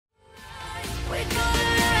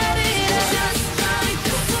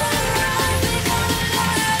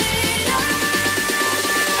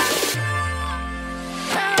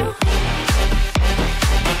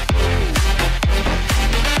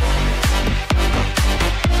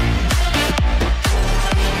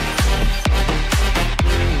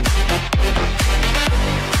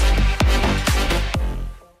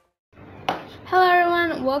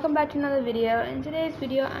Welcome back to another video. In today's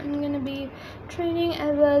video, I'm going to be training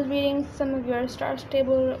as well as reading some of your star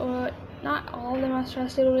stable, or not all of them are star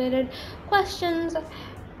stable related questions.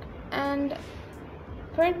 And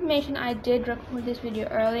for information, I did record this video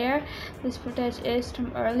earlier. This footage is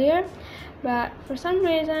from earlier, but for some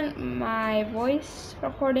reason my voice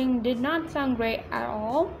recording did not sound great at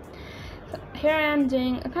all. So here I am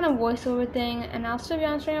doing a kind of voiceover thing, and I'll still be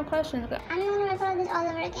answering your questions. I'm going to record this all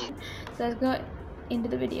over again. So let's go into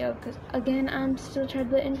the video, because again I'm still trying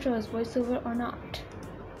the intros, voiceover or not.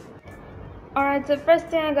 Alright, so first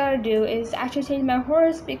thing I gotta do is actually change my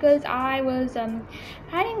horse, because I was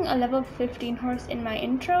riding a level 15 horse in my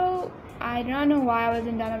intro. I do not know why I was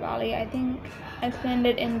in Ďábľa Valley. I think I explained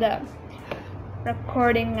it in the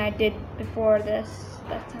recording I did before this.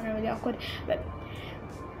 That sounded really awkward, but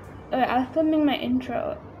I was filming my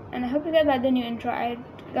intro, and I hope you guys like the new intro. I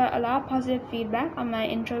got a lot of positive feedback on my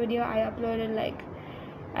intro video. I uploaded like,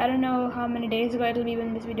 I don't know how many days ago it'll be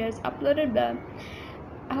when this video is uploaded, but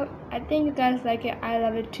I think you guys like it. I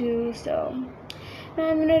love it too. So now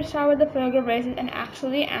I'm going to start with the paragraph races and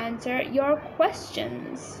actually answer your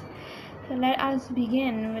questions. So let us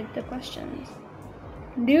begin with the questions.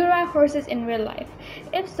 Do you ride horses in real life?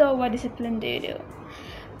 If so, what discipline do you do?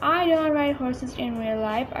 I don't ride horses in real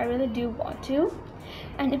life. I really do want to.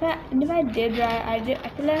 And if I did ride, I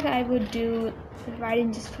feel like I would do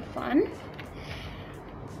riding just for fun.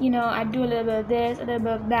 You know, I'd do a little bit of this, a little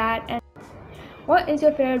bit of that. And what is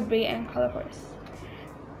your favorite breed and color horse?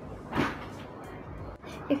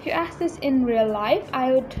 If you ask this in real life,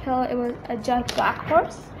 I would tell it was a jet black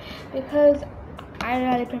horse, because I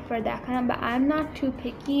really prefer that kind of, but I'm not too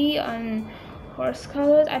picky on horse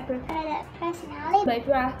colors. I prefer the personality. But if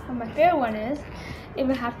you ask how my favorite one is, it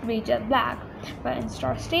would have to be jet black. But in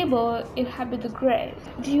Star Stable, it would have to be the gray.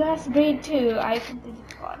 Do you ask breed too? I completely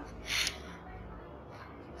forgot.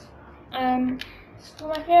 So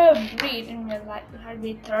my favorite breed in real life would have to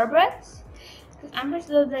be thoroughbreds, because I'm just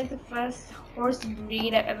like the first horse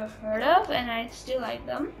breed I've ever heard of, and I still like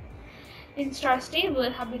them. In Star Stable, it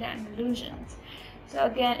would have to be the Andalusians. So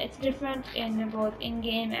again, it's different in both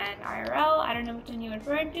in-game and IRL. I don't know which one you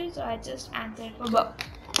refer to, so I just answered for both.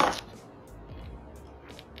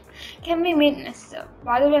 Can we meet in Esso?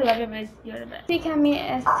 By the way, I love your videos, you're the best. We can meet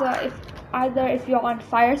in Esso if you're on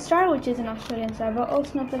Firestar, which is an Australian server, or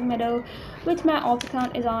Snowflake Meadow, which my alt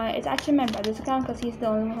account is on. It's actually my brother's account, because he's the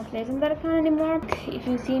only one who plays on that account anymore. If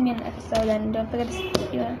you see me in an episode, then don't forget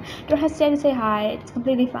to, don't hesitate to say hi. It's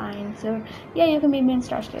completely fine. So yeah, you can meet me in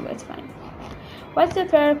Star Stable, it's fine. What's your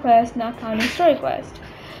favorite quest, not counting story quest?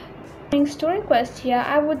 Story quest here,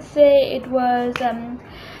 I would say it was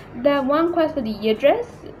the one quest for the Yidris,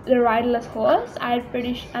 the riderless horse. I'm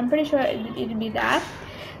pretty sure it'd be that.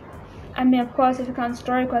 I mean, of course, if you count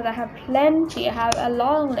story quest, I have plenty. I have a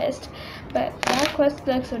long list, but that quest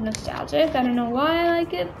looks so nostalgic. I don't know why I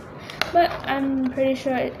like it, but I'm pretty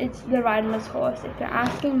sure it's the riderless horse. If you're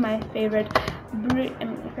asking my favorite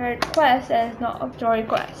quest, that is not a story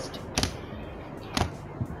quest.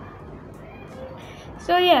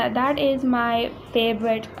 So yeah, that is my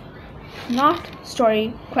favorite not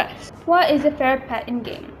story quest. What is your favorite pet in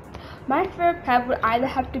game? My favorite pet would either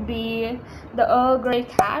have to be the Earl Grey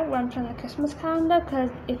cat when I'm trying the Christmas calendar, because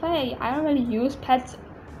I don't really use pets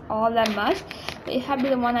all that much, but it had to be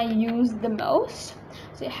the one I use the most.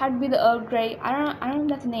 So it had to be the Earl Grey. I don't know if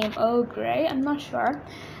that's the name, Earl Grey, I'm not sure,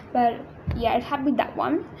 but yeah, it had to be that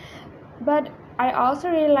one. But I also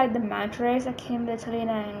really like the manta rays that came with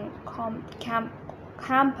Selena and Campo.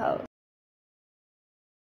 Campo.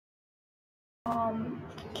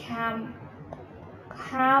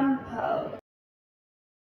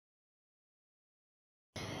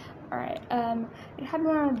 Alright, it had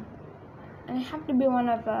one, and it had to be one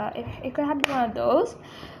of it could have to be one of those,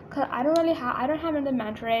 because I don't have any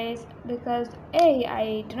manta rays, because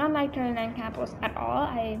I do not like 39 Campos at all.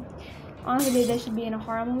 I honestly believe they should be in a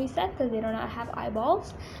horror movie set, because they do not have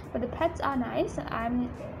eyeballs, but the pets are nice. I'm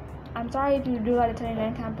sorry if you do like the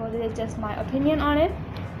 39 Campos, this is just my opinion on it.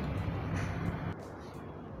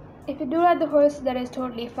 If you do like the horse, that is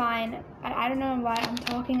totally fine. I don't know why I'm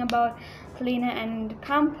talking about Selena and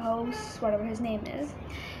Campos, whatever his name is,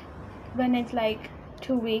 when it's like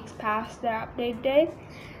 2 weeks past their update day.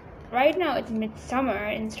 right now it's midsummer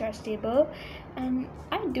in Star Stable, and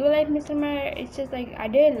I do like midsummer. It's just like I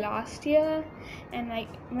did it last year, and like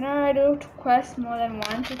whenever I do quests more than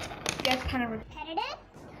once, it gets kind of repetitive.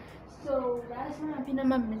 So that's my opinion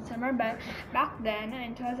about midsummer. But back then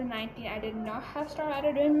in 2019, I did not have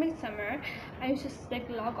started doing midsummer. I used to just like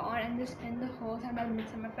log on and just spend the whole time at the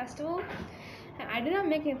midsummer festival, and I did not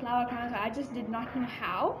make any flower crowns. I just did not know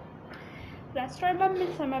how. Let's start about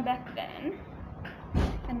midsummer back then.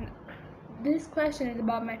 And this question is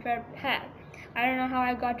about my favorite pet. I don't know how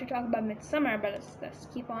I got to talk about midsummer, but let's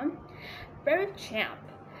keep on. Favorite champ.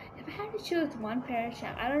 If I had to choose one favorite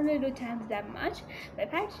champ, I don't really do champs that much, but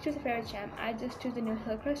if I had to choose a favorite champ, I just choose the new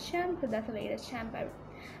Hillcrest champ because that's the latest champ I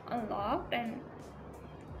unlocked, and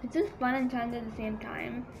it's just fun and challenging at the same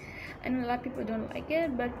time. I know a lot of people don't like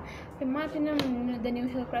it, but in my opinion, the new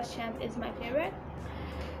Hillcrest champ is my favorite.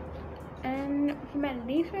 And for my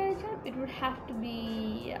least favorite jump, it would have to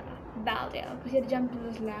be Valdale, because you have to jump to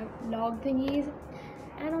those log thingies.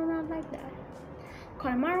 I don't know, like that.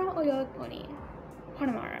 Connemara or Yellow Pony?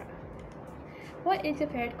 Connemara. What is your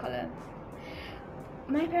favorite color?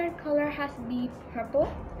 My favorite color has to be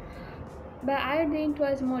purple, but I lean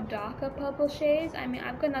towards more darker purple shades. I mean,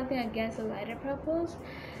 I've got nothing against the lighter purples,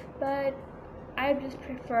 but I just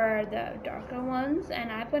prefer the darker ones,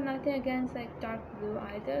 and I've got nothing against like dark blue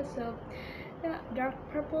either. So yeah, dark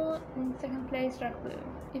purple in second place, dark blue.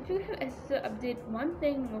 If you have to update one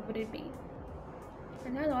thing, what would it be?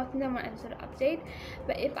 And there are a lot of things I want to update,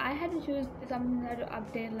 but if I had to choose something that to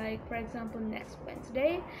update, like for example next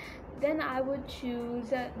Wednesday, then I would choose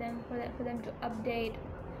them for them to update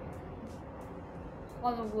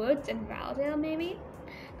Hollow Woods and Valdale maybe.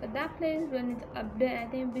 But that place when it's updated, I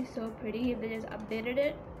think it would be so pretty if they just updated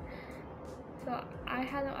it. So I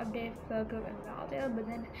haven't updated Fergo and Valdale, but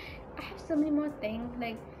then I have so many more things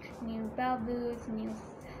like new bell boots, new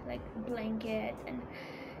like blanket, and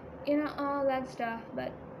you know, all that stuff.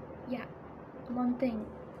 But yeah, one thing,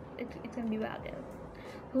 it's gonna be Valdale.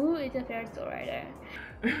 Who is your favorite soul rider?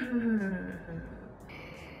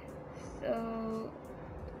 So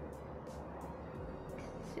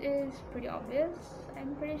is pretty obvious,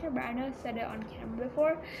 I'm pretty sure, but I know I said it on camera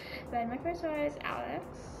before. But my first one is Alex,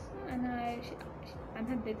 and I'm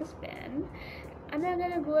her biggest fan. I'm not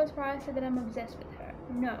gonna go as far as say that I'm obsessed with her.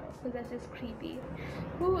 No, because that's just creepy.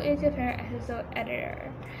 Who is your favorite episode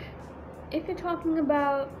editor? If you're talking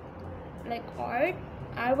about like art,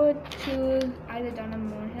 I would choose either Donna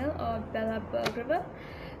Moonhill or Bella Bergriver.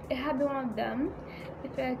 It had been one of them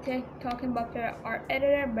if we're talking about favorite art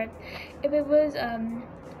editor. But if it was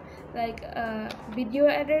like a video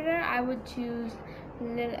editor, I would choose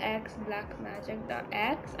Lil X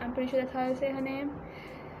Blackmagic.x. I'm pretty sure that's how you say her name.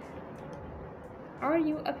 Are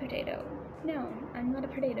you a potato? No, I'm not a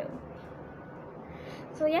potato.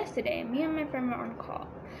 So yesterday, me and my friend were on call,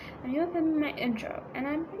 and we were filming my intro, and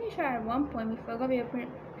I'm pretty sure at one point we forgot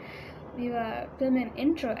we were filming an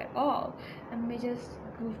intro at all, and we just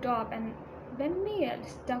goofed off, and then we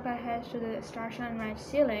stuck our heads to the Starshine Ranch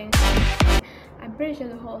ceiling. I'm pretty sure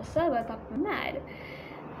the whole server thought we were mad.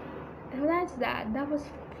 So that's that. That was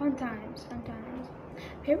fun times.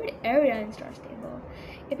 Favorite area in Star Stable?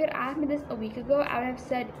 If you had asked me this a week ago, I would have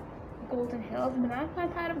said Golden Hills, but I'm kind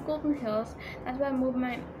of tired of Golden Hills. That's why I moved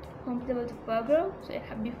my home table to Fergo, so it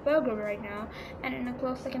would be Fergo right now, and in a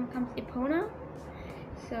close second comes Epona.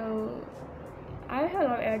 So I have a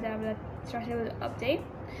lot of areas that I would like Star Stable to update.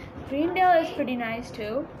 Greendale is pretty nice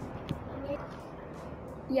too.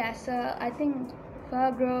 Yeah, so I think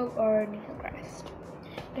Fergrove or New Hillcrest.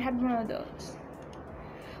 It had one of those.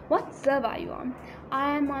 What server are you on?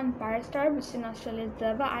 I am on Firestar, which is in Australia's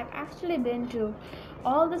server. I've actually been to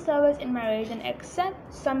all the servers in my region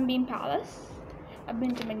except Sunbeam Palace. I've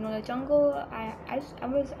been to Magnolia Jungle. I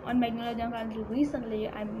was on Magnolia Jungle until recently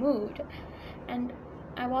I moved, and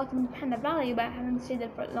I was in Panda Valley, but I haven't stayed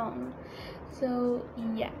there for long. So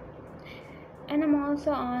yeah. And I'm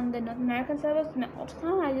also on the North American servers. My alt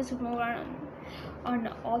account, I just move around on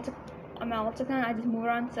my alt account. I just move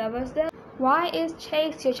around servers there. Why is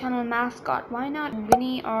Chase your channel mascot? Why not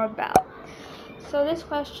Winnie or Belle? So this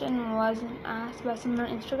question wasn't asked by someone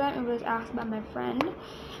on Instagram. It was asked by my friend,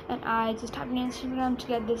 and I just typed in Instagram to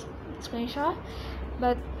get this screenshot.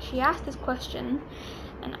 But she asked this question,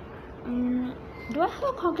 and do I have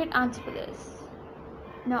a concrete answer for this?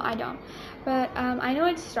 No, I don't. But I know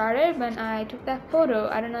it started when I took that photo.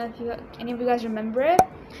 I don't know if any of you guys remember it.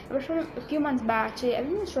 It was from a few months back. Actually, I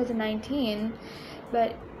think it was 2019.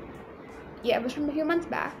 But yeah, it was from a few months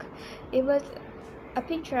back. It was a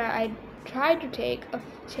picture I tried to take of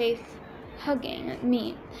Chase hugging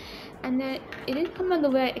me. and then it didn't come out the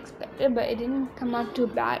way I expected, but it didn't come out too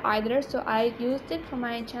bad either, so I used it for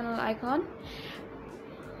my channel icon.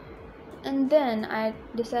 And then I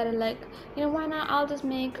decided, like, you know, why not, I'll just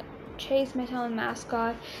make Chase my channel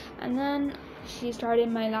mascot. And then she started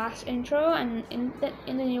my last intro, and in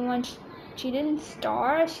the new one she didn't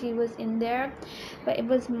star, she was in there, but it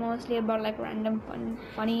was mostly about like random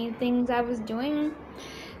funny things I was doing.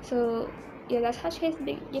 So yeah, that's how Chase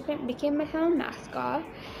became my channel mascot.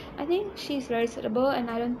 I think she's very suitable, and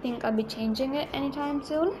I don't think I'll be changing it anytime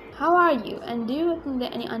soon. How are you, and do you think there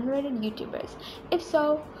are any underrated YouTubers? If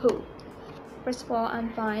so, who? First of all,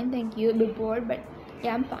 I'm fine, thank you. A bit bored, but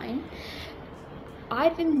yeah, I'm fine. I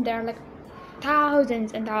think there are like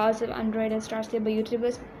thousands and thousands of underrated star stable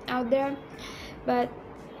YouTubers out there, but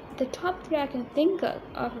the top 3 I can think of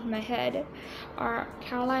off of my head are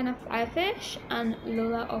Carolina Flyfish and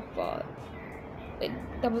Lola Ofo. Wait,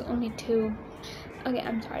 that was only 2. Okay,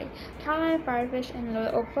 I'm sorry. Carolina Firefish and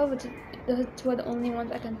Lola Ofo, which those 2 are the only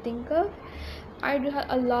ones I can think of. I do have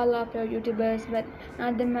a lot of favorite YouTubers, but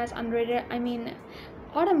not them as underrated. I mean,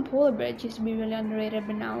 Autumn Polar Bridge used to be really underrated,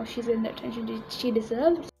 but now she's getting the attention she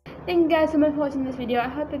deserves. Thank you guys so much for watching this video. I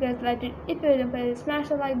hope you guys liked it. If you didn't, please smash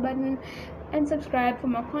the like button and subscribe for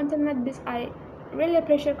more content like this. I really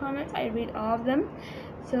appreciate comments. I read all of them.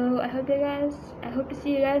 So I hope to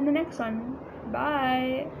see you guys in the next one.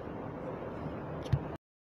 Bye.